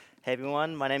Hey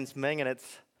everyone, my name's Ming and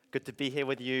it's good to be here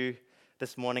with you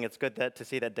this morning. It's good to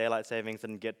see that daylight savings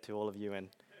didn't get to all of you and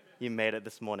you made it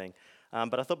this morning.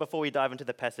 But I thought before we dive into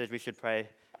the passage, we should pray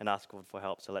and ask God for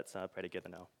help. So let's pray together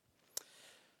now.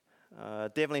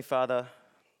 Dear Heavenly Father,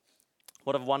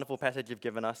 what a wonderful passage you've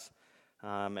given us.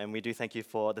 And we do thank you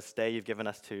for this day you've given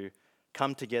us to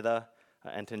come together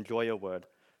and to enjoy your word.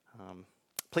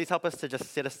 Please help us to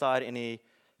just set aside any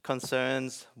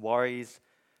concerns, worries,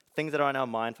 things that are on our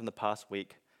mind from the past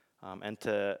week, and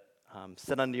to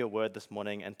sit under your word this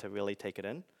morning and to really take it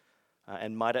in.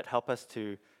 And might it help us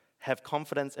to have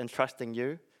confidence and trust in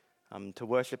you, to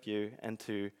worship you, and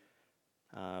to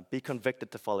be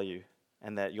convicted to follow you,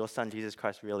 and that your Son, Jesus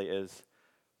Christ, really is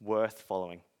worth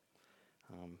following.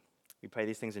 We pray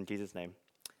these things in Jesus' name.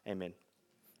 Amen.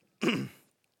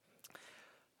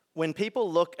 When people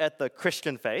look at the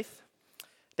Christian faith,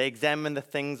 they examine the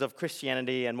things of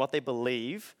Christianity and what they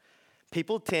believe,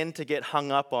 people tend to get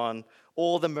hung up on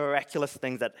all the miraculous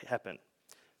things that happen.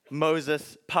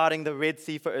 Moses parting the Red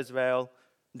Sea for Israel,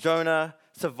 Jonah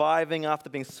surviving after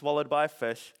being swallowed by a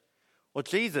fish, or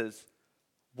Jesus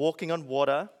walking on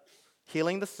water,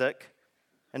 healing the sick,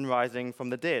 and rising from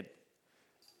the dead.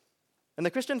 And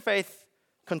the Christian faith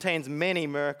contains many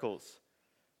miracles,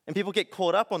 and people get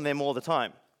caught up on them all the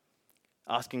time,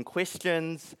 asking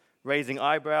questions, raising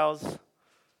eyebrows.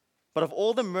 But of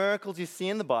all the miracles you see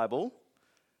in the Bible,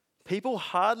 people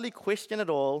hardly question at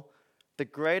all the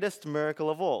greatest miracle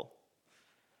of all.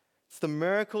 It's the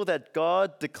miracle that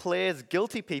God declares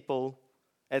guilty people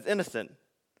as innocent.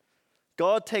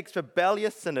 God takes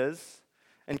rebellious sinners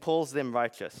and calls them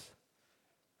righteous.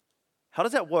 How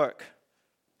does that work?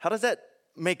 How does that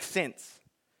make sense?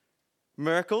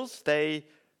 Miracles, they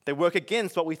work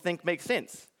against what we think makes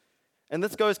sense. And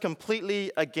this goes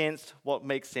completely against what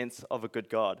makes sense of a good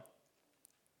God.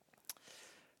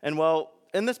 And well,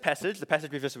 in this passage, the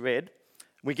passage we've just read,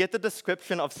 we get the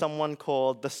description of someone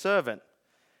called the servant.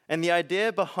 And the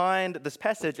idea behind this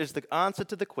passage is the answer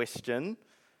to the question,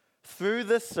 through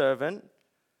this servant,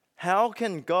 how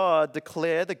can God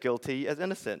declare the guilty as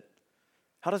innocent?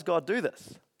 How does God do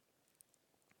this?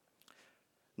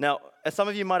 Now, as some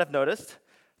of you might have noticed,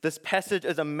 this passage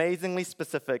is amazingly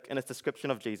specific in its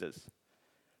description of Jesus.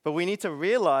 But we need to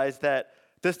realize that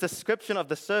this description of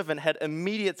the servant had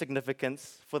immediate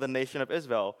significance for the nation of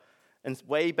Israel, and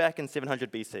way back in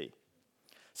 700 BC.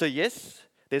 So yes,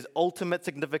 there's ultimate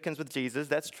significance with Jesus,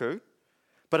 that's true,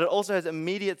 but it also has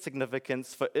immediate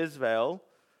significance for Israel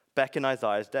back in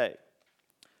Isaiah's day.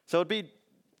 So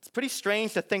it's pretty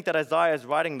strange to think that Isaiah is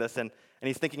writing this and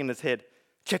he's thinking in his head,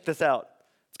 check this out,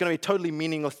 it's going to be totally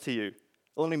meaningless to you.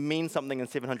 It'll only mean something in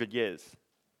 700 years.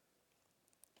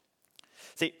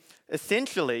 See,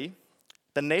 essentially,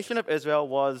 the nation of Israel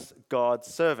was God's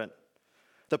servant.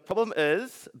 The problem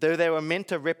is, though they were meant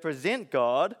to represent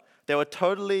God, they were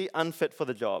totally unfit for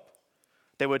the job.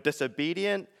 They were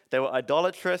disobedient, they were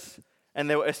idolatrous, and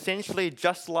they were essentially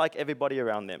just like everybody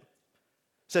around them.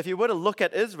 So if you were to look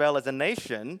at Israel as a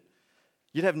nation,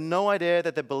 you'd have no idea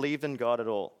that they believed in God at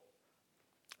all.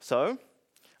 So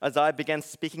Isaiah began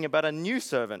speaking about a new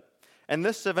servant, and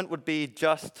this servant would be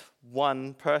just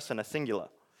one person, a singular.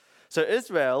 So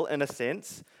Israel, in a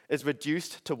sense, is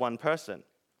reduced to one person.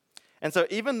 And so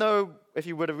even though, if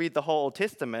you were to read the whole Old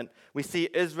Testament, we see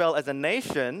Israel as a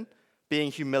nation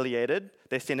being humiliated,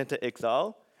 they're sent into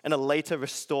exile, and are later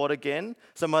restored again,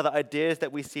 some other ideas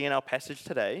that we see in our passage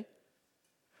today,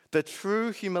 the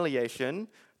true humiliation,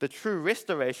 the true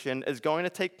restoration is going to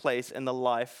take place in the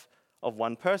life of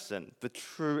one person, the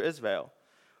true Israel.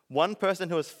 One person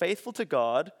who is faithful to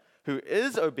God, who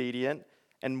is obedient,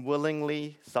 and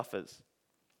willingly suffers.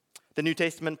 The New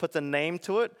Testament puts a name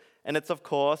to it, and it's, of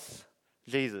course,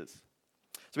 Jesus.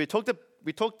 So we talked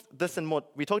about this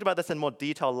in more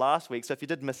detail last week, so if you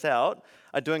did miss out,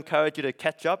 I do encourage you to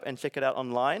catch up and check it out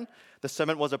online. The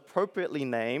sermon was appropriately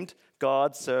named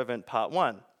God's Servant Part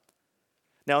 1.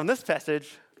 Now, in this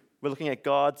passage, we're looking at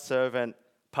God's Servant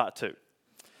Part 2.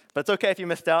 But it's okay if you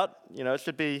missed out. It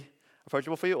should be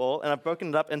approachable for you all. And I've broken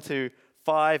it up into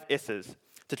 5 S's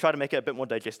to try to make it a bit more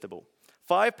digestible.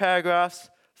 5 paragraphs,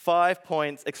 5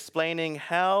 points explaining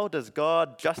how does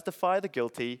God justify the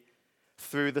guilty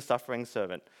through the suffering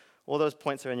servant. All those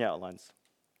points are in your outlines.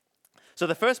 So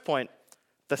the first point,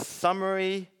 the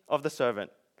summary of the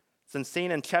servant. It's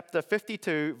seen in chapter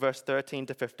 52, verse 13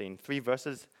 to 15. 3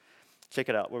 verses. Check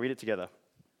it out. We'll read it together.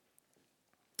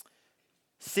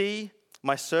 See,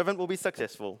 my servant will be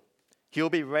successful. He will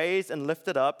be raised and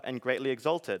lifted up and greatly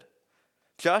exalted.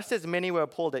 Just as many were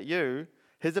appalled at you,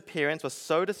 his appearance was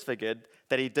so disfigured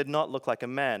that he did not look like a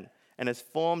man, and his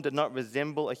form did not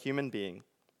resemble a human being.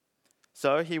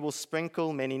 So he will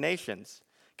sprinkle many nations.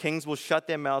 Kings will shut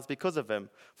their mouths because of him,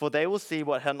 for they will see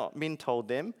what had not been told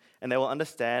them, and they will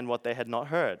understand what they had not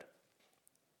heard.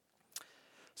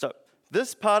 So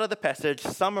this part of the passage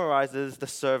summarizes the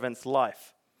servant's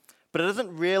life, but it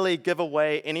doesn't really give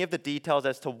away any of the details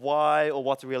as to why or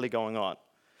what's really going on.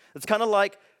 It's kind of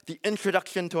like the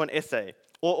introduction to an essay,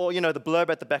 or the blurb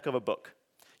at the back of a book.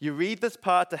 You read this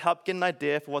part to help get an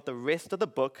idea for what the rest of the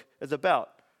book is about,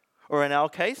 or in our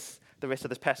case, the rest of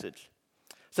this passage.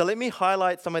 So let me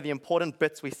highlight some of the important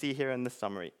bits we see here in this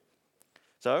summary.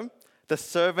 So, the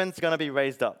servant's going to be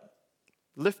raised up,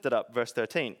 lifted up, verse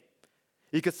 13.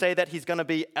 You could say that he's going to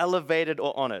be elevated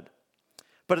or honored.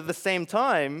 But at the same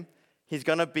time, he's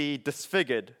going to be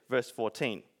disfigured, verse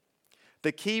 14.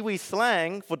 The Kiwi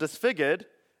slang for disfigured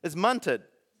is munted.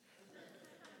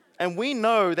 And we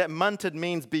know that munted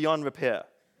means beyond repair.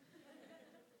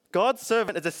 God's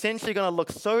servant is essentially going to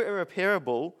look so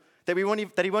irreparable that he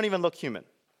won't even look human.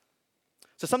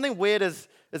 So something weird is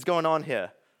going on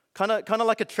here, kind of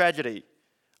like a tragedy.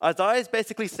 Isaiah is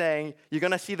basically saying you're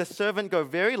going to see the servant go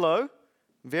very low,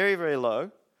 very, very low.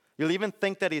 You'll even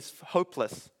think that he's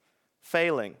hopeless,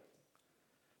 failing.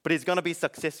 But he's going to be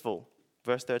successful,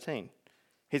 verse 13.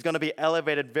 He's going to be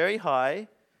elevated very high.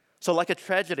 So like a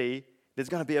tragedy, there's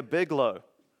going to be a big low,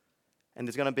 and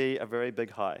there's going to be a very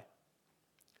big high.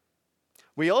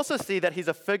 We also see that he's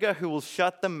a figure who will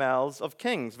shut the mouths of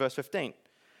kings, verse 15,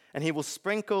 and he will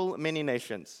sprinkle many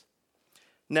nations.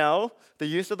 Now, the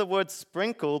use of the word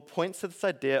sprinkle points to this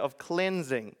idea of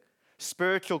cleansing,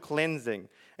 spiritual cleansing,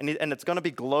 and it's going to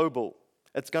be global.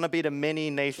 It's going to be to many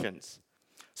nations.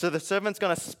 So the servant's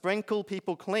going to sprinkle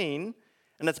people clean,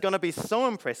 and it's going to be so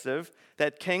impressive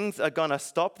that kings are going to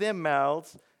stop their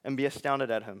mouths and be astounded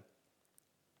at him.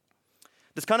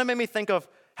 This kind of made me think of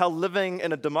how living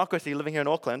in a democracy, living here in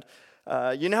Auckland,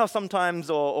 you know how sometimes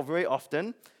or very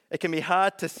often it can be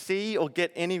hard to see or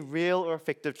get any real or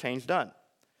effective change done.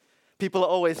 People are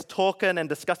always talking and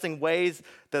discussing ways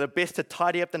that are best to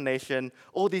tidy up the nation,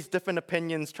 all these different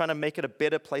opinions trying to make it a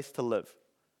better place to live.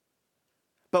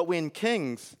 But when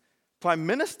kings, prime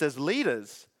ministers,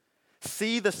 leaders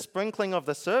see the sprinkling of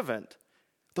the servant,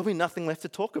 there'll be nothing left to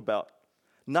talk about,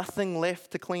 nothing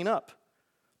left to clean up.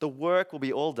 The work will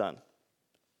be all done.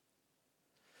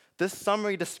 This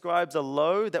summary describes a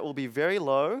low that will be very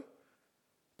low,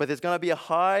 but there's going to be a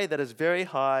high that is very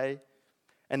high,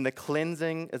 and the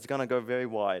cleansing is going to go very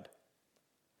wide.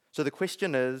 So the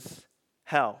question is,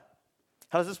 how?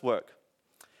 How does this work?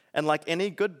 And like any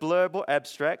good blurb or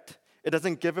abstract, it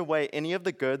doesn't give away any of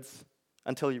the goods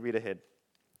until you read ahead.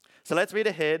 So let's read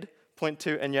ahead, point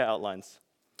 2 in your outlines.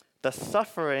 The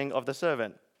suffering of the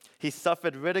servant. He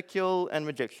suffered ridicule and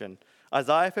rejection.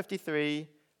 Isaiah 53,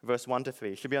 verse 1 to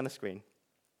 3. Should be on the screen.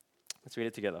 Let's read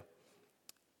it together.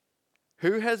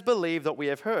 Who has believed what we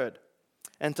have heard?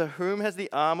 And to whom has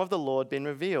the arm of the Lord been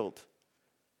revealed?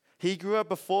 He grew up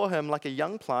before him like a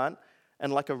young plant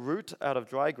and like a root out of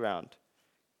dry ground.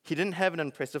 He didn't have an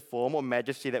impressive form or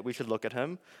majesty that we should look at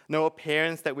him, no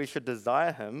appearance that we should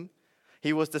desire him.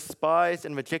 He was despised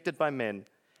and rejected by men,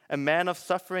 a man of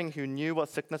suffering who knew what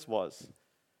sickness was.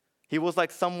 He was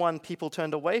like someone people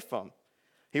turned away from.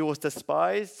 He was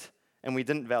despised, and we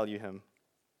didn't value him.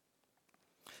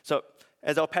 So,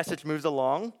 as our passage moves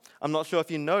along, I'm not sure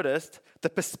if you noticed, the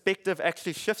perspective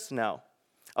actually shifts now.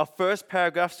 Our first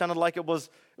paragraph sounded like it was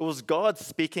God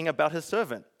speaking about his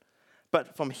servant.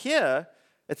 But from here,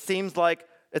 it seems like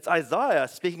it's Isaiah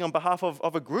speaking on behalf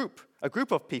of a group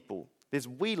of people. There's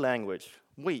we language,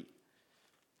 we.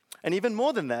 And even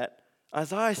more than that,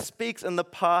 Isaiah speaks in the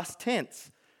past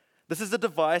tense. This is a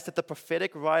device that the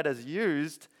prophetic writers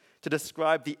used to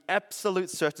describe the absolute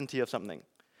certainty of something.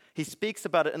 He speaks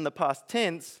about it in the past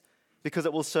tense because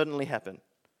it will certainly happen.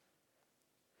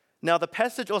 Now, the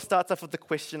passage all starts off with the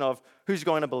question of who's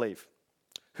going to believe?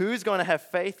 Who's going to have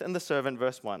faith in the servant,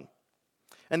 verse 1?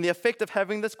 And the effect of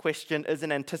having this question is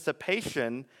an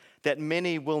anticipation that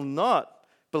many will not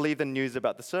believe the news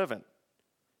about the servant.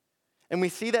 And we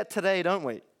see that today, don't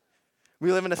we?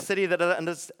 We live in a city that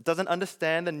doesn't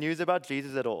understand the news about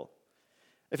Jesus at all.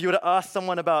 If you were to ask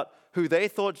someone about who they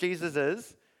thought Jesus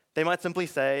is, they might simply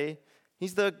say,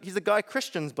 he's the guy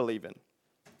Christians believe in.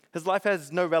 His life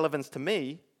has no relevance to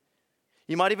me.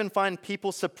 You might even find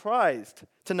people surprised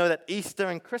to know that Easter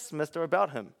and Christmas are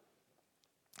about him.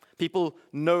 People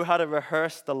know how to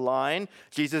rehearse the line,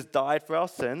 Jesus died for our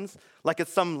sins, like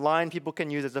it's some line people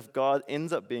can use as if God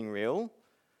ends up being real.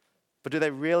 But do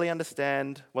they really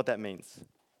understand what that means?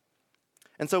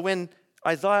 And so when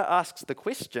Isaiah asks the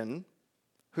question,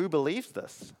 who believes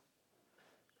this?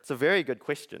 It's a very good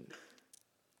question.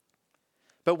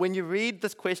 But when you read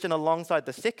this question alongside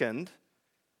the second,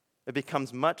 it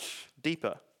becomes much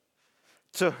deeper.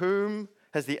 To whom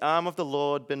has the arm of the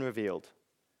Lord been revealed?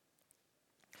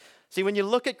 See, when you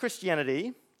look at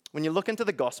Christianity, when you look into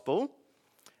the gospel,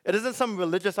 it isn't some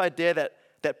religious idea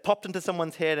that popped into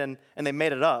someone's head and they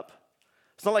made it up.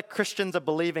 It's not like Christians are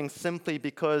believing simply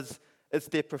because it's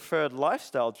their preferred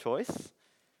lifestyle choice.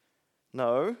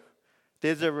 No,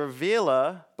 there's a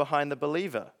revealer behind the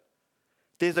believer.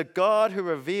 There's a God who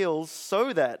reveals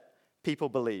so that people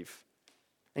believe.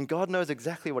 And God knows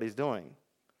exactly what he's doing.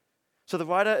 So the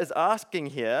writer is asking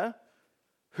here,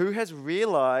 who has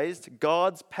realized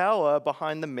God's power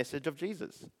behind the message of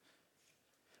Jesus?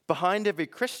 Behind every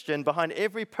Christian, behind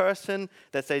every person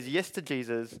that says yes to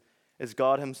Jesus, is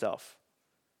God himself.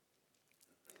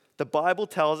 The Bible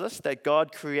tells us that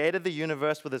God created the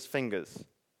universe with his fingers.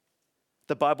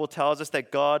 The Bible tells us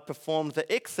that God performed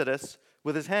the Exodus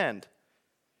with his hand.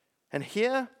 And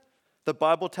here, the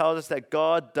Bible tells us that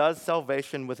God does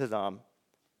salvation with his arm.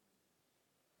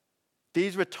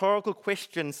 These rhetorical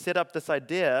questions set up this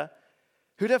idea.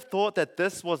 Who'd have thought that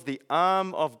this was the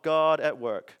arm of God at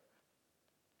work?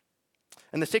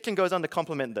 And the section goes on to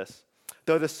complement this.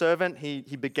 Though the servant, he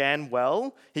began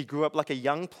well, he grew up like a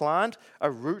young plant, a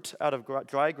root out of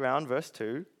dry ground, verse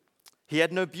 2. He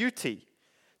had no beauty,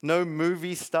 no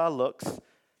movie star looks.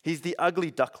 He's the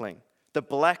ugly duckling, the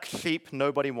black sheep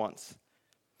nobody wants.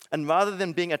 And rather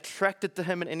than being attracted to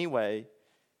him in any way,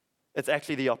 it's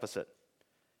actually the opposite.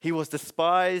 He was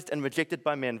despised and rejected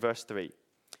by men, verse 3.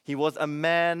 He was a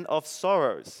man of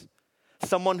sorrows,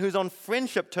 someone who's on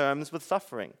friendship terms with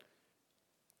suffering.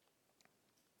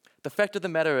 The fact of the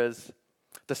matter is,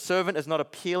 the servant is not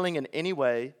appealing in any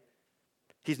way.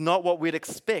 He's not what we'd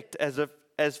expect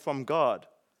as from God.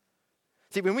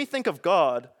 See, when we think of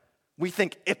God, we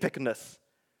think epicness.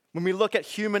 When we look at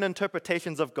human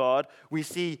interpretations of God, we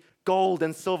see gold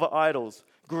and silver idols,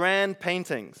 grand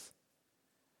paintings.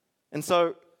 And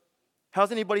so,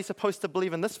 how's anybody supposed to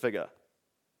believe in this figure?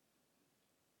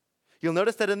 You'll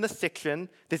notice that in this section,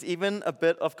 there's even a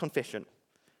bit of confession.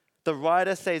 The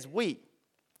writer says,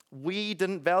 we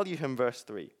didn't value him, verse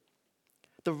 3.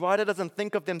 The writer doesn't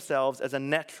think of themselves as a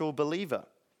natural believer.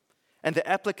 And the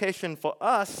application for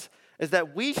us is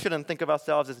that we shouldn't think of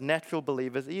ourselves as natural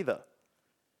believers either.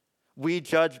 We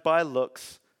judge by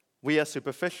looks. We are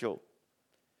superficial.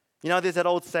 You know, there's that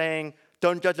old saying,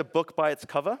 don't judge a book by its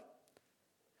cover.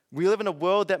 We live in a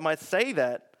world that might say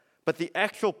that, but the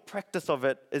actual practice of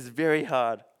it is very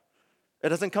hard. It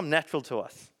doesn't come natural to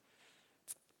us.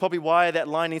 It's probably why that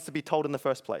line needs to be told in the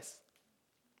first place.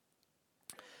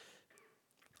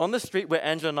 On the street where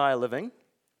Angela and I are living,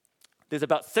 there's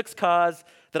about 6 cars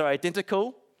that are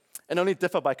identical and only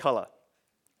differ by color.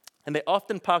 And they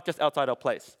often park just outside our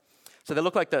place. So they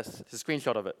look like this. It's a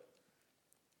screenshot of it.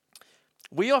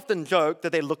 We often joke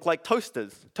that they look like toaster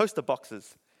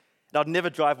boxes. And I'd never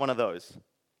drive one of those.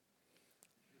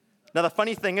 Now, the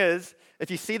funny thing is, if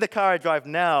you see the car I drive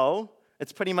now,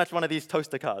 it's pretty much one of these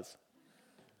toaster cars.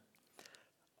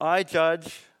 I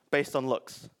judge based on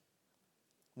looks.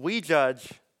 We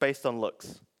judge based on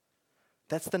looks.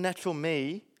 That's the natural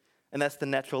me, and that's the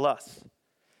natural us.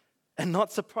 And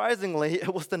not surprisingly,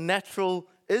 it was the natural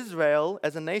Israel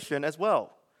as a nation as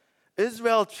well.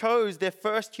 Israel chose their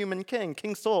first human king,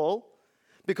 King Saul,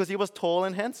 because he was tall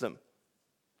and handsome.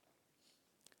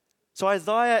 So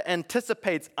Isaiah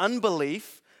anticipates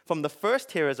unbelief from the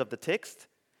first hearers of the text,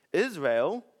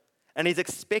 Israel, and he's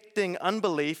expecting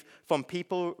unbelief from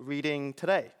people reading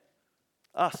today,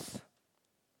 us.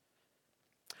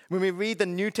 When we read the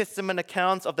New Testament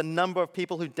accounts of the number of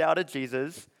people who doubted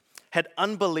Jesus, had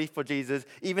unbelief for Jesus,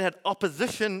 even had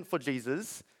opposition for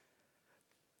Jesus,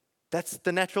 that's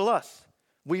the natural us.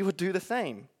 We would do the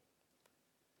same.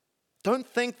 Don't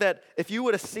think that if you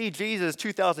were to see Jesus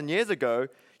 2,000 years ago,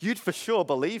 you'd for sure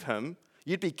believe him.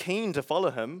 You'd be keen to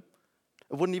follow him.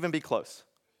 It wouldn't even be close.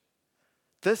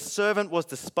 This servant was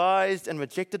despised and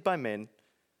rejected by men.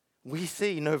 We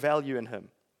see no value in him.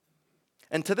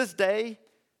 And to this day,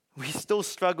 we still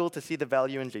struggle to see the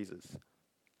value in Jesus.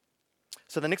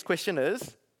 So the next question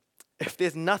is, if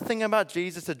there's nothing about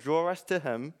Jesus to draw us to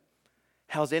him,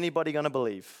 how's anybody going to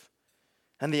believe?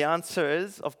 And the answer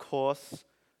is, of course,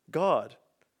 God.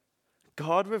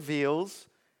 God reveals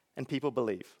and people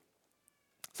believe.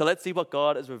 So let's see what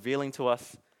God is revealing to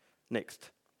us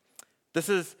next.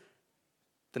 This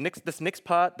next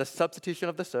part, the substitution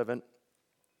of the servant,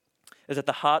 is at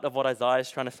the heart of what Isaiah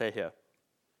is trying to say here.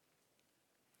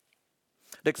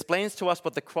 It explains to us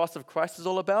what the cross of Christ is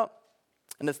all about,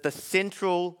 and it's the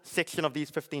central section of these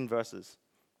 15 verses.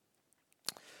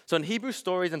 So in Hebrew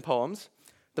stories and poems,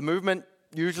 the movement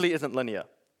usually isn't linear.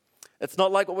 It's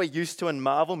not like what we're used to in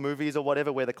Marvel movies or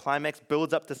whatever, where the climax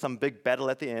builds up to some big battle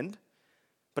at the end.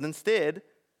 But instead,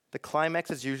 the climax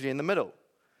is usually in the middle.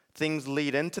 Things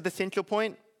lead into the central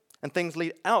point, and things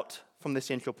lead out from the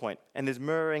central point, and there's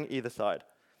mirroring either side.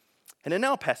 And in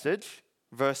our passage,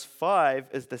 verse 5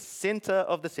 is the center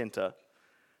of the center,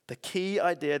 the key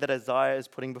idea that Isaiah is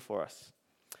putting before us.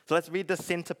 So let's read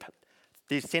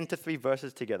these center three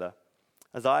verses together.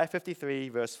 Isaiah 53,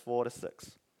 verse 4 to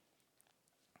 6.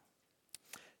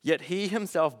 Yet he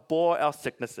himself bore our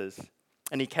sicknesses,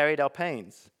 and he carried our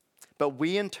pains. But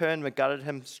we in turn regarded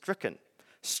him stricken,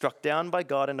 struck down by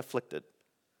God and afflicted.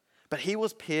 But he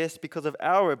was pierced because of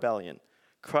our rebellion,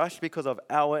 crushed because of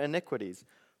our iniquities.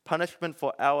 Punishment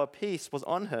for our peace was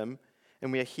on him,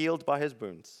 and we are healed by his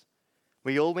wounds.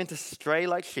 We all went astray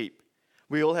like sheep.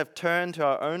 We all have turned to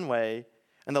our own way,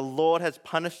 and the Lord has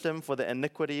punished him for the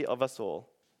iniquity of us all.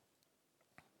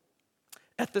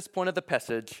 At this point of the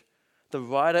passage, the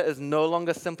writer is no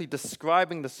longer simply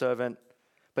describing the servant,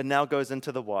 but now goes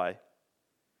into the why.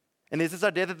 And there's this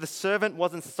idea that the servant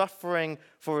wasn't suffering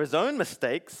for his own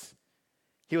mistakes.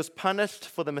 He was punished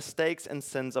for the mistakes and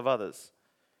sins of others.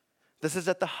 This is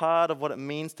at the heart of what it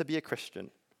means to be a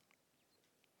Christian.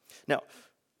 Now,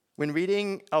 when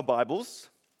reading our Bibles,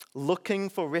 looking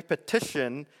for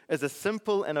repetition is a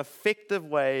simple and effective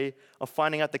way of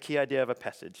finding out the key idea of a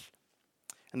passage.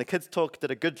 And the Kids Talk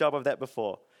did a good job of that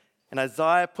before. And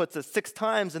Isaiah puts it 6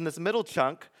 times in this middle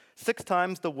chunk, 6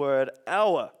 times the word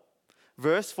our.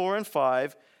 Verse 4 and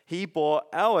 5, he bore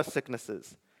our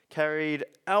sicknesses, carried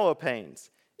our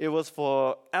pains. It was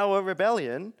for our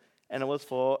rebellion, and it was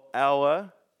for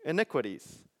our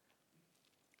iniquities.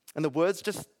 And the words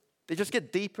just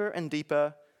get deeper and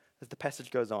deeper as the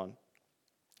passage goes on.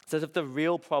 It's as if the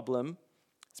real problem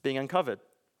is being uncovered.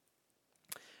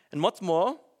 And what's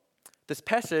more, this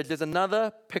passage is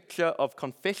another picture of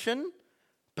confession,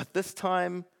 but this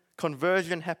time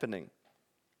conversion happening.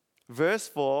 Verse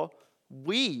 4,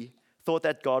 we thought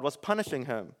that God was punishing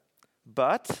him.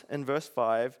 But in verse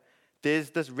 5, there's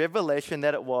this revelation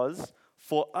that it was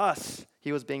for us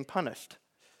he was being punished.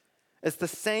 It's the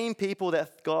same people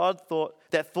that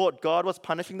thought God was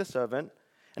punishing the servant,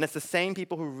 and it's the same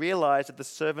people who realized that the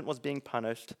servant was being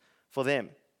punished for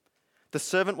them. The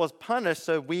servant was punished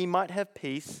so we might have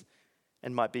peace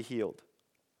and might be healed.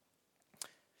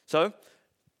 So,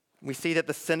 we see that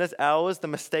the sin is ours, the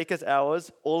mistake is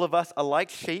ours. All of us are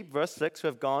like sheep, verse 6, who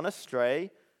have gone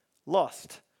astray,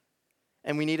 lost.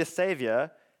 And we need a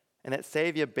Savior, and that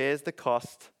Savior bears the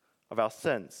cost of our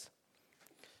sins.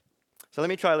 So let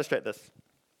me try to illustrate this.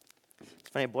 It's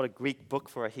funny, I bought a Greek book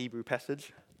for a Hebrew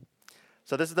passage.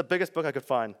 So this is the biggest book I could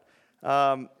find.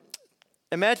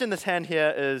 Imagine this hand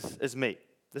here is me.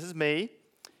 This is me.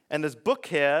 And this book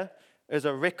here is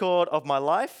a record of my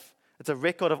life. It's a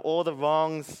record of all the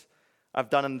wrongs I've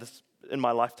done in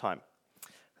my lifetime.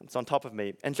 It's on top of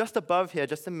me. And just above here,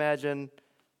 just imagine,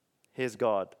 here's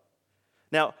God.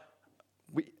 Now,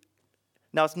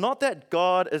 it's not that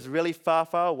God is really far,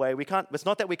 far away. It's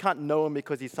not that we can't know him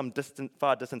because he's some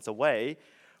far distance away.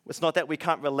 It's not that we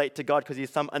can't relate to God because he's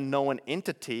some unknown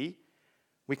entity.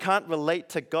 We can't relate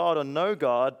to God or know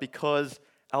God because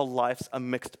our life's a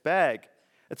mixed bag.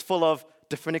 It's full of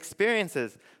different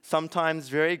experiences, sometimes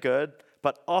very good,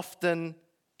 but often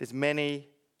there's many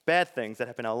bad things that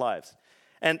happen in our lives.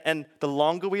 And the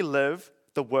longer we live,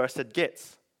 the worse it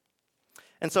gets.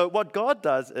 And so what God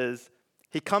does is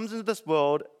he comes into this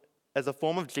world as a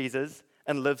form of Jesus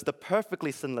and lives the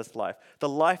perfectly sinless life, the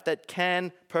life that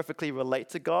can perfectly relate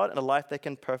to God and a life that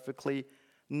can perfectly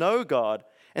know God.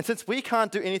 And since we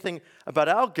can't do anything about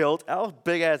our guilt, our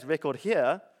big-ass record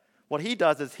here, what he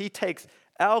does is he takes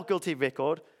our guilty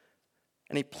record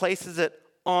and he places it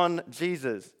on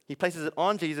Jesus. He places it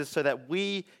on Jesus so that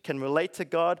we can relate to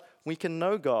God, we can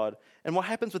know God. And what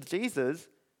happens with Jesus,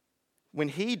 when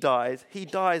he dies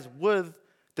with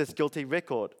this guilty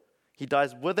record. He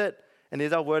dies with it, and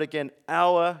there's our word again,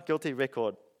 our guilty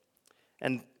record.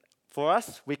 And for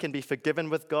us, we can be forgiven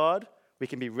with God, we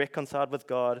can be reconciled with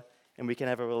God, and we can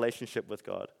have a relationship with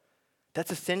God.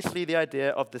 That's essentially the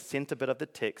idea of the center bit of the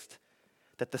text,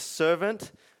 that the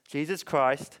servant, Jesus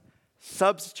Christ,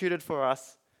 substituted for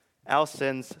us our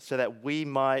sins so that we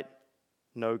might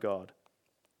know God.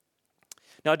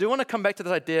 Now, I do want to come back to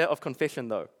this idea of confession,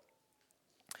 though.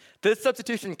 This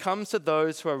substitution comes to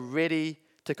those who are ready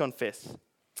to confess.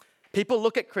 People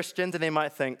look at Christians and they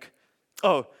might think,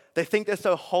 oh, they think they're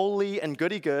so holy and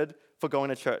goody-good for going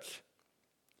to church.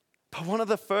 But one of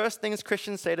the first things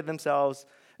Christians say to themselves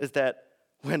is that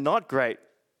we're not great.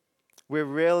 We're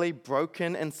really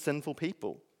broken and sinful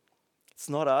people. It's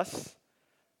not us,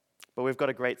 but but we've got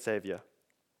a great Savior.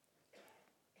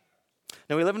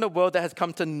 Now, we live in a world that has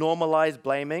come to normalize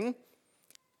blaming.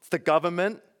 It's the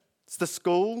government, it's the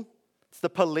school, it's the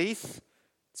police,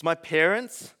 it's my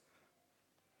parents.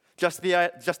 Just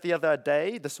the other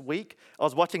day, this week, I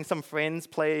was watching some friends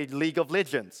play League of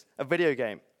Legends, a video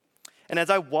game. And as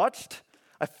I watched,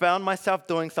 I found myself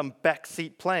doing some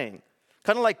backseat playing,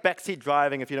 kind of like backseat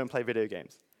driving if you don't play video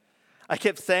games. I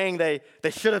kept saying they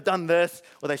should have done this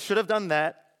or they should have done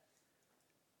that.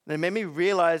 And it made me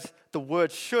realize the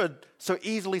word should so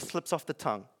easily slips off the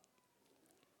tongue.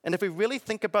 And if we really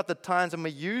think about the times when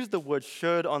we use the word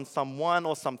should on someone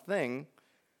or something,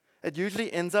 it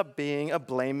usually ends up being a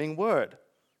blaming word.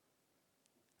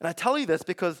 And I tell you this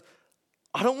because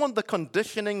I don't want the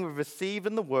conditioning we receive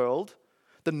in the world,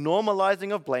 the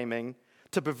normalizing of blaming,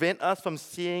 to prevent us from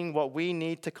seeing what we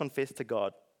need to confess to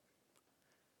God.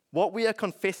 What we are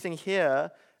confessing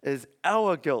here is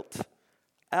our guilt,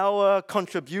 our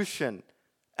contribution,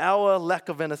 our lack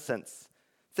of innocence.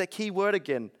 It's that key word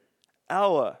again,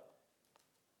 our.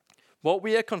 What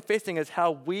we are confessing is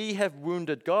how we have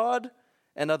wounded God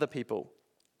and other people.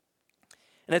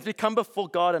 And as we come before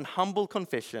God in humble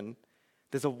confession,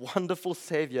 there's a wonderful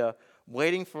Savior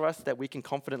waiting for us that we can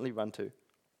confidently run to. And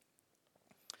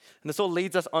this all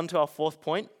leads us on to our fourth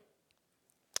point,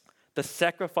 the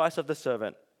sacrifice of the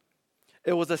servant.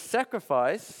 It was a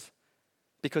sacrifice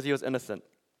because he was innocent.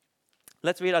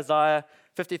 Let's read Isaiah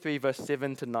 53, verse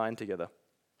 7 to 9 together.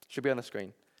 Should be on the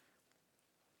screen.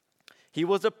 He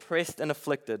was oppressed and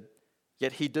afflicted,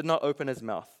 yet he did not open his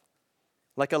mouth.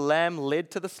 Like a lamb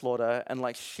led to the slaughter, and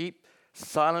like sheep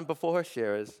silent before her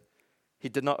shearers, he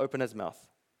did not open his mouth.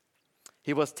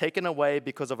 He was taken away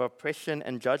because of oppression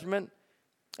and judgment,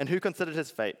 and who considered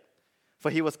his fate? For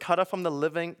he was cut off from the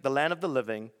land of the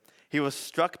living. He was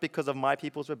struck because of my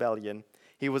people's rebellion.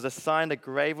 He was assigned a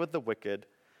grave with the wicked,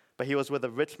 but he was with a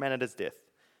rich man at his death,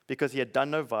 because he had done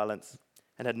no violence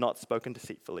and had not spoken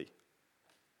deceitfully.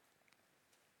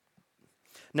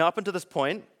 Now, up until this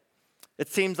point, it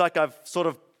seems like I've sort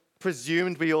of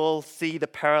presumed we all see the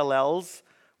parallels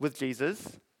with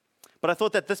Jesus, but I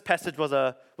thought that this passage was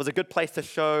a good place to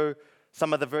show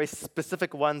some of the very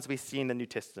specific ones we see in the New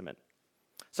Testament.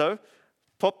 So,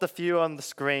 popped a few on the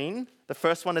screen. The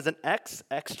first one is in Acts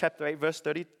chapter 8, verse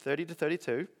 30 to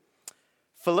 32.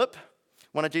 Philip,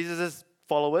 one of Jesus'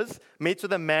 followers, meets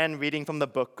with a man reading from the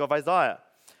book of Isaiah.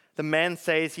 The man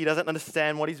says he doesn't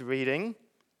understand what he's reading,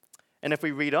 and if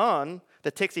we read on,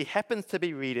 the text he happens to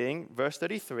be reading, verse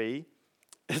 33,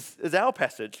 is our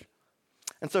passage.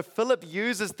 And so Philip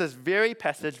uses this very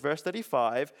passage, verse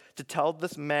 35, to tell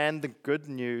this man the good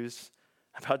news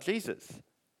about Jesus.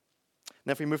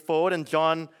 Now if we move forward in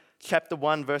John chapter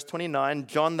 1, verse 29,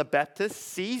 John the Baptist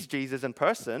sees Jesus in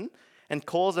person and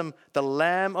calls him the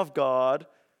Lamb of God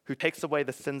who takes away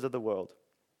the sins of the world.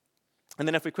 And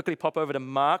then if we quickly pop over to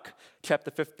Mark chapter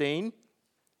 15,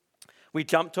 we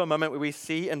jump to a moment where we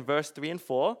see in verse 3 and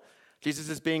 4, Jesus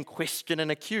is being questioned and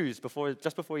accused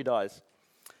just before he dies.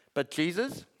 But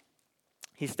Jesus,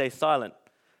 he stays silent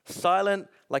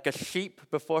like a sheep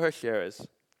before her shearers.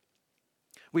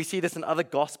 We see this in other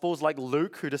gospels like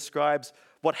Luke, who describes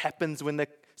what happens when the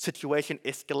situation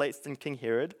escalates in King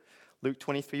Herod, Luke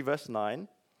 23, verse 9.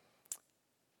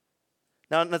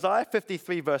 Now in Isaiah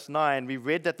 53, verse 9, we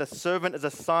read that the servant is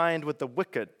assigned with the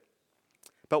wicked,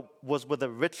 but was with a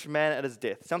rich man at his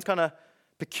death. Sounds kind of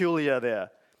peculiar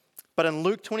there. But in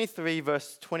Luke 23,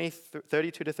 verse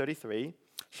 32 to 33,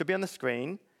 should be on the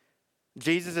screen,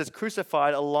 Jesus is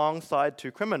crucified alongside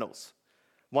two criminals,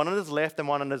 one on his left and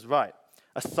one on his right,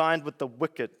 assigned with the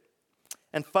wicked.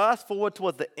 And fast forward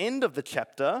towards the end of the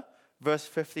chapter, verse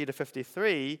 50 to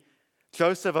 53,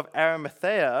 Joseph of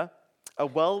Arimathea, a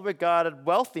well-regarded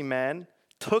wealthy man,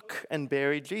 took and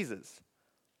buried Jesus.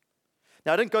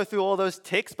 Now, I didn't go through all those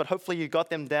texts, but hopefully you got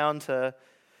them down to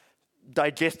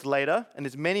digest later, and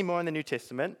there's many more in the New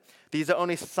Testament. These are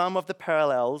only some of the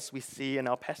parallels we see in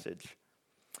our passage.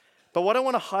 But what I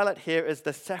want to highlight here is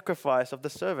the sacrifice of the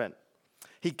servant.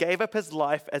 He gave up his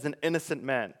life as an innocent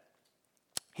man.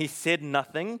 He said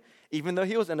nothing, even though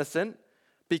he was innocent,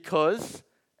 because,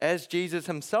 as Jesus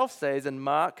himself says in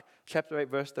Mark chapter 8,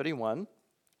 verse 31,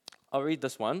 I'll read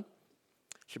this one.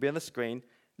 Should be on the screen.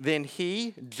 Then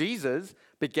he, Jesus,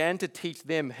 began to teach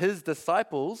them, his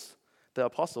disciples, the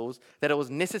apostles, that it was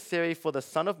necessary for the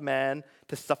Son of Man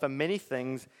to suffer many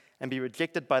things and be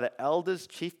rejected by the elders,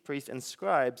 chief priests, and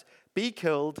scribes, be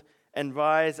killed, and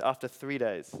rise after 3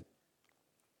 days.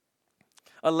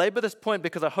 I labor this point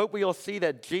because I hope we all see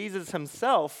that Jesus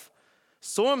himself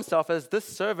saw himself as this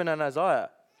servant in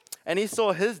Isaiah, and he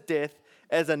saw his death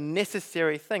as a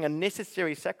necessary thing, a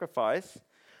necessary sacrifice,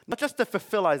 not just to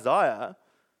fulfill Isaiah,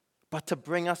 but to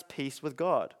bring us peace with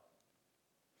God.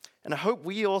 And I hope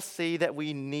we all see that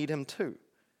we need him too.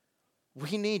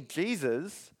 We need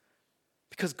Jesus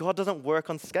because God doesn't work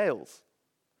on scales,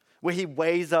 where he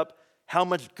weighs up how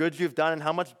much good you've done and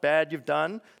how much bad you've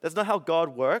done. That's not how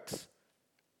God works.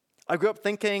 I grew up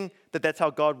thinking that that's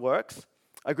how God works.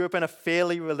 I grew up in a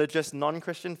fairly religious,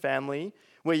 non-Christian family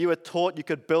where you were taught you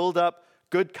could build up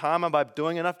good karma by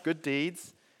doing enough good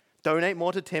deeds, donate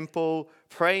more to temple,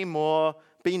 pray more,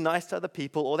 be nice to other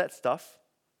people, all that stuff.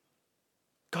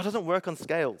 God doesn't work on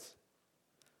scales.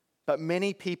 But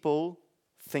many people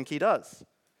think he does.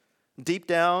 Deep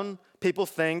down, people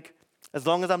think, as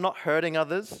long as I'm not hurting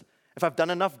others, if I've done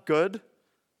enough good,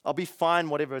 I'll be fine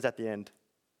whatever is at the end.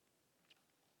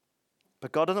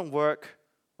 But God doesn't work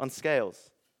on scales.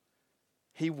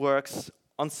 He works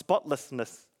on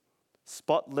spotlessness.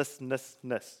 Spotlessness.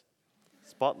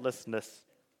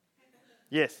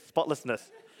 Yes, spotlessness.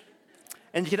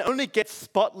 And you can only get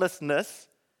spotlessness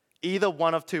either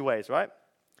one of two ways, right?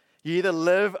 You either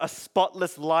live a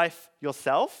spotless life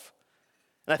yourself,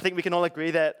 and I think we can all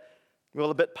agree that we're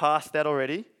all a bit past that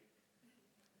already,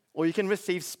 or you can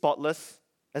receive spotless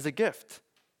as a gift.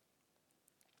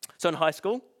 So in high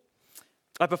school,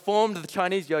 I performed the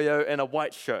Chinese yo-yo in a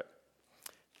white shirt.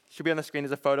 Should be on the screen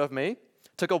as a photo of me.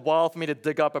 Took a while for me to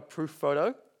dig up a proof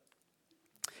photo.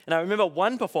 And I remember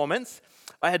one performance,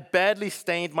 I had badly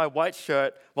stained my white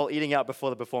shirt while eating out before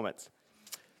the performance.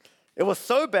 It was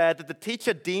so bad that the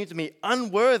teacher deemed me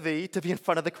unworthy to be in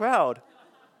front of the crowd.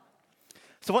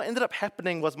 So what ended up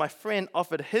happening was my friend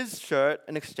offered his shirt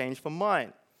in exchange for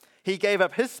mine. He gave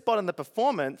up his spot in the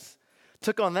performance,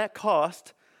 took on that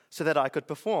cost so that I could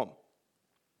perform.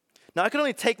 Now, I could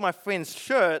only take my friend's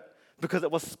shirt because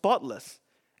it was spotless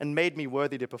and made me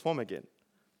worthy to perform again.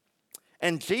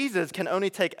 And Jesus can only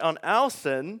take on our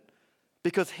sin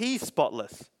because he's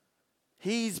spotless.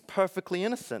 He's perfectly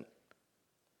innocent.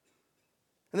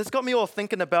 And this got me all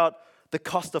thinking about the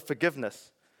cost of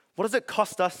forgiveness. What does it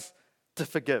cost us to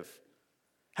forgive?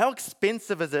 How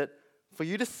expensive is it for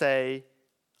you to say,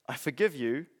 I forgive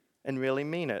you, and really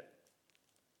mean it?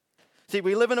 See,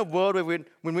 we live in a world where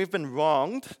when we've been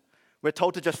wronged, we're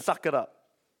told to just suck it up,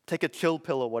 take a chill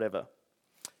pill or whatever.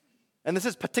 And this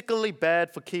is particularly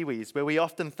bad for Kiwis, where we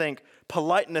often think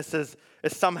politeness is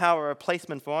somehow a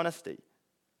replacement for honesty.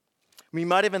 We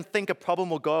might even think a problem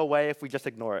will go away if we just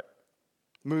ignore it,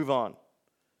 move on.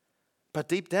 But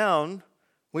deep down,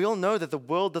 we all know that the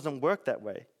world doesn't work that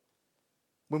way.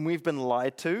 When we've been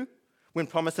lied to, when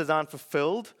promises aren't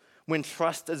fulfilled, when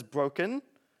trust is broken,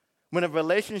 when a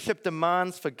relationship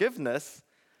demands forgiveness,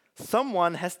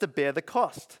 someone has to bear the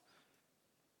cost.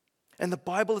 And the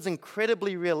Bible is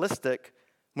incredibly realistic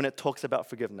when it talks about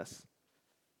forgiveness.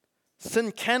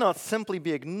 Sin cannot simply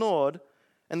be ignored,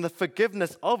 and the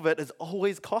forgiveness of it is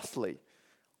always costly,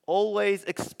 always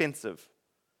expensive.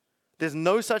 There's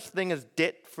no such thing as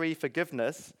debt-free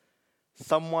forgiveness.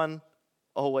 Someone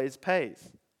always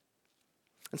pays.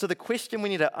 And so the question we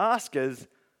need to ask is,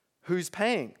 who's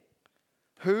paying?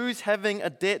 Who's having a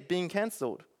debt being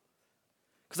cancelled?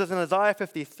 Because as in Isaiah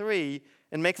 53,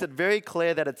 it makes it very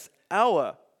clear that it's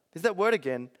there's that word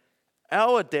again,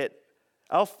 our debt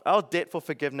for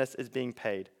forgiveness is being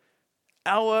paid.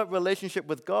 Our relationship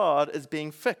with God is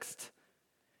being fixed.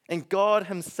 And God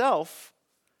himself,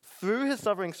 through his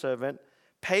sovereign servant,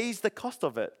 pays the cost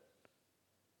of it.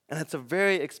 And it's a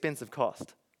very expensive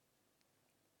cost.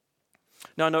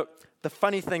 Now, no, the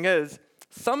funny thing is,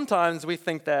 sometimes we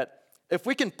think that if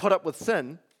we can put up with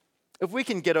sin, if we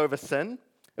can get over sin,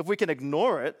 if we can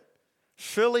ignore it,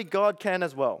 surely God can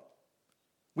as well.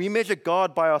 We measure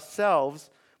God by ourselves,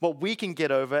 what we can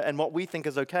get over and what we think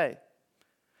is okay.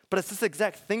 But it's this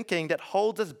exact thinking that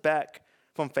holds us back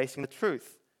from facing the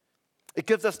truth. It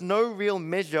gives us no real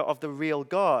measure of the real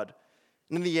God.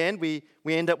 And in the end, we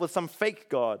end up with some fake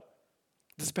God.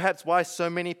 This is perhaps why so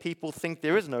many people think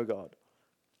there is no God.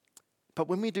 But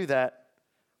when we do that,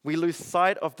 we lose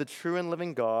sight of the true and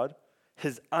living God,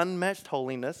 his unmatched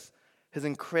holiness, his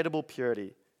incredible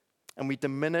purity, and we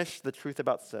diminish the truth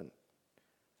about sin.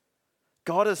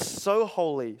 God is so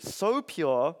holy, so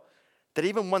pure, that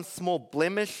even one small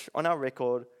blemish on our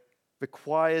record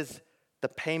requires the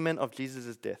payment of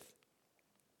Jesus' death.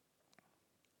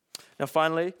 Now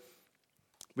finally,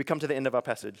 we come to the end of our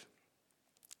passage.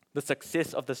 The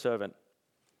success of the servant.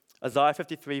 Isaiah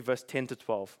 53, verse 10 to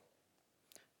 12.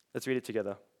 Let's read it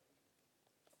together.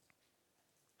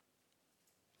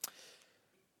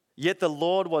 Yet the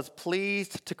Lord was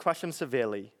pleased to crush him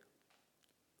severely.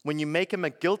 When you make him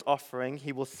a guilt offering,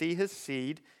 he will see his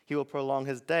seed, he will prolong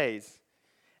his days.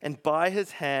 And by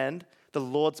his hand the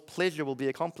Lord's pleasure will be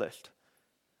accomplished.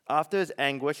 After his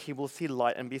anguish, he will see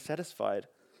light and be satisfied.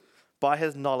 By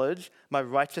his knowledge, my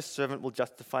righteous servant will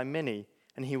justify many,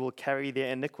 and he will carry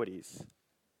their iniquities.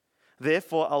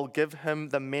 Therefore, I'll give him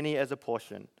the many as a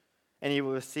portion, and he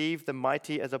will receive the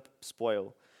mighty as a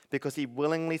spoil, because he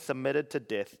willingly submitted to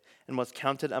death and was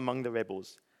counted among the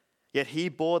rebels. Yet he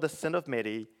bore the sin of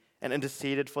many and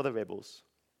interceded for the rebels.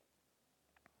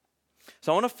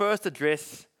 So I want to first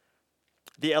address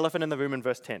the elephant in the room in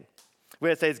verse 10,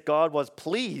 where it says God was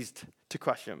pleased to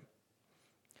crush him.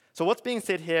 So what's being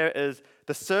said here is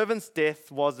the servant's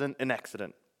death wasn't an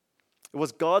accident. It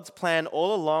was God's plan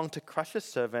all along to crush his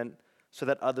servant so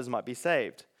that others might be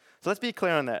saved. So let's be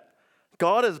clear on that.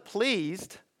 God is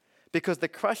pleased because the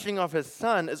crushing of his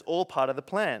son is all part of the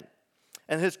plan.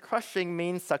 And his crushing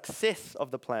means success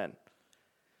of the plan.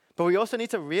 But we also need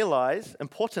to realize,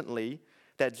 importantly,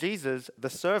 that Jesus, the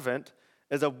servant,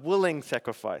 is a willing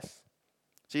sacrifice.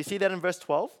 So you see that in verse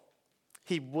 12?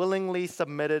 He willingly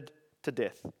submitted to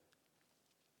death.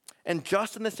 And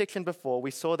just in the section before,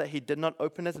 we saw that he did not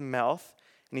open his mouth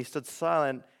and he stood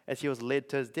silent as he was led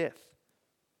to his death.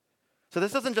 So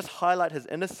this doesn't just highlight his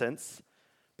innocence,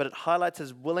 but it highlights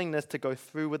his willingness to go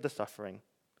through with the suffering.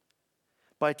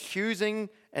 By choosing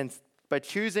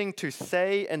to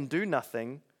say and do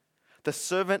nothing, the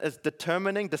servant is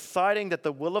deciding that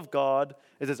the will of God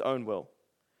is his own will.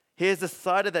 He has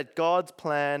decided that God's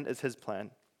plan is his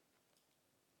plan.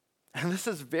 And this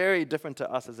is very different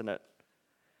to us, isn't it?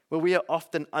 Where we are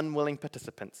often unwilling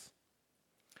participants.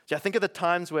 See, I think of the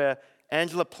times where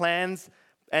Angela's plans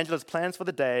for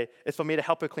the day is for me to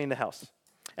help her clean the house.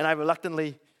 And I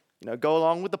reluctantly, go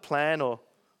along with the plan or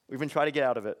even try to get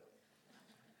out of it.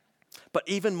 But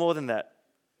even more than that,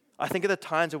 I think of the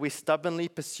times where we stubbornly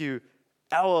pursue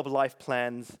our life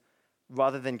plans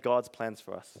rather than God's plans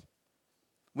for us.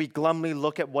 We glumly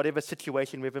look at whatever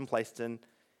situation we've been placed in,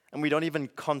 and we don't even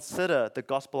consider the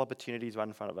gospel opportunities right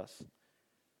in front of us.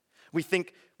 We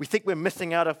think we're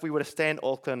missing out if we were to stay in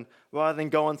Auckland rather than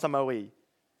go on some OE,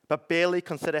 but barely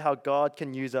consider how God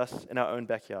can use us in our own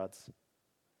backyards.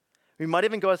 We might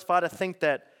even go as far to think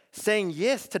that saying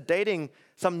yes to dating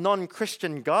some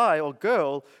non-Christian guy or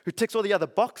girl who ticks all the other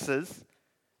boxes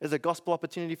is a gospel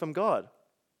opportunity from God.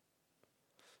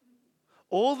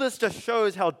 All this just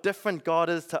shows how different God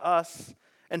is to us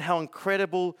and how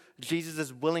incredible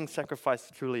Jesus' willing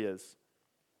sacrifice truly is.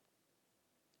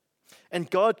 And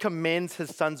God commends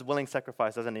his son's willing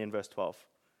sacrifice, doesn't he, in verse 12?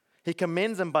 He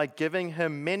commends him by giving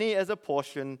him many as a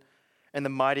portion and the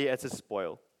mighty as his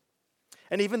spoil.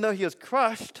 And even though he was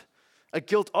crushed, a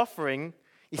guilt offering,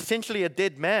 essentially a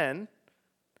dead man,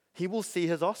 he will see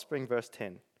his offspring, verse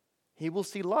 10. He will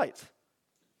see light.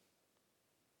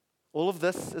 All of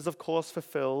this is, of course,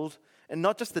 fulfilled in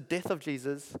not just the death of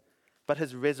Jesus, but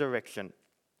his resurrection.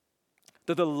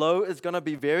 That the low is going to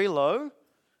be very low,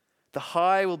 the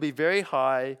high will be very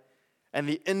high, and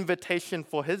the invitation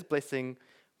for his blessing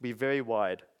will be very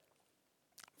wide.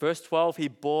 Verse 12, he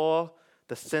bore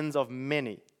the sins of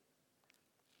many.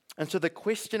 And so the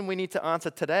question we need to answer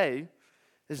today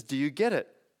is, do you get it?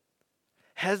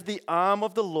 Has the arm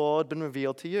of the Lord been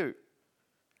revealed to you?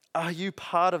 Are you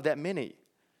part of that many?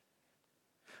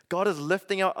 God is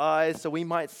lifting our eyes so we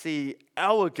might see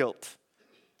our guilt,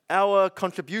 our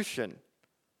contribution.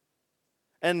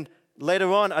 And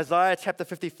later on, Isaiah chapter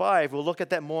 55, we'll look at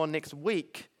that more next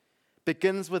week,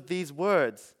 begins with these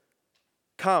words,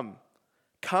 "Come,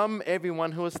 come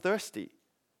everyone who is thirsty."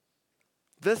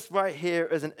 This right here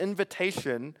is an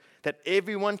invitation that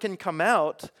everyone can come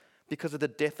out because of the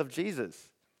death of Jesus.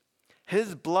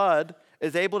 His blood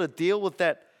is able to deal with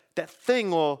that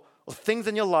thing or things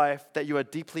in your life that you are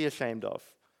deeply ashamed of.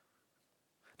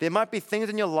 There might be things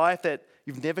in your life that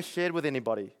you've never shared with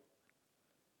anybody.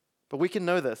 But we can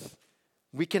know this.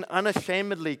 We can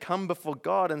unashamedly come before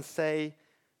God and say,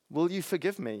 "Will you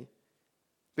forgive me?"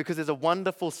 Because there's a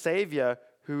wonderful Savior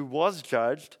who was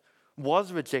judged,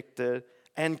 was rejected,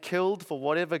 and killed for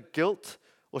whatever guilt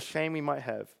or shame we might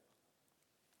have.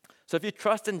 So if you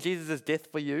trust in Jesus'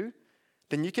 death for you,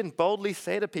 then you can boldly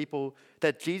say to people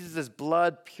that Jesus'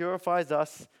 blood purifies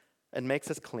us and makes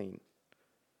us clean.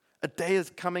 A day is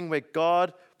coming where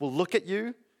God will look at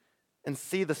you and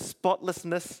see the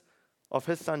spotlessness of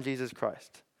his son, Jesus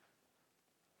Christ.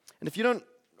 And if you don't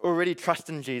already trust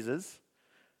in Jesus,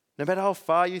 no matter how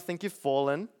far you think you've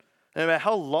fallen, no matter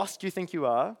how lost you think you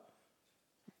are,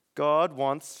 God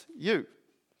wants you.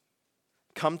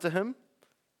 Come to him,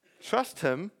 trust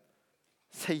him,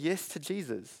 say yes to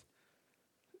Jesus.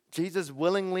 Jesus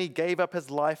willingly gave up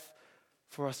his life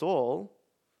for us all,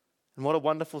 and what a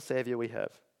wonderful Savior we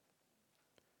have.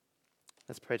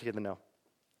 Let's pray together now.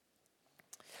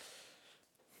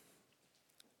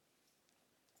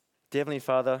 Dear Heavenly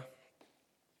Father,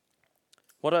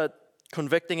 what a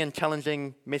convicting and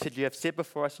challenging message you have set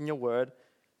before us in your word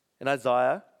in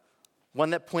Isaiah, one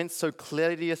that points so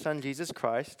clearly to your Son, Jesus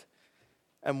Christ,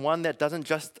 and one that doesn't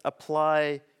just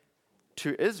apply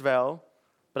to Israel,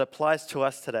 but applies to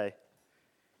us today.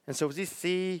 And so as we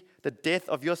see the death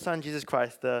of your Son, Jesus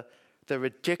Christ, the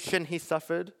rejection he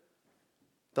suffered,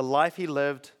 the life he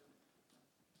lived,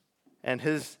 and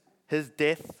his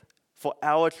death for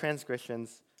our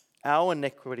transgressions, our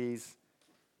iniquities,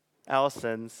 our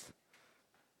sins,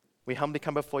 we humbly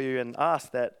come before you and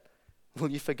ask that, will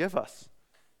you forgive us?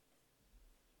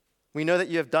 We know that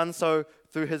you have done so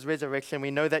through his resurrection.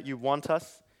 We know that you want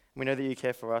us. We know that you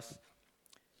care for us.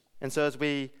 And so as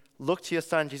we look to your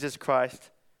Son, Jesus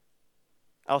Christ,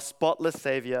 our spotless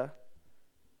Savior,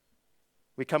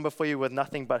 we come before you with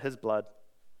nothing but his blood.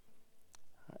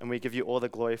 And we give you all the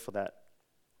glory for that.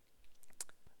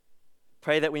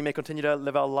 Pray that we may continue to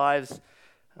live our lives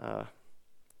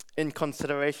in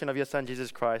consideration of your Son,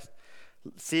 Jesus Christ,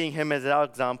 seeing him as our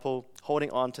example, holding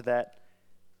on to that.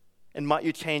 And might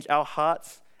you change our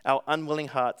hearts, our unwilling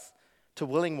hearts, to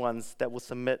willing ones that will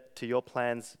submit to your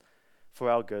plans for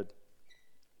our good.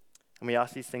 And we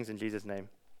ask these things in Jesus' name.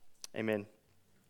 Amen.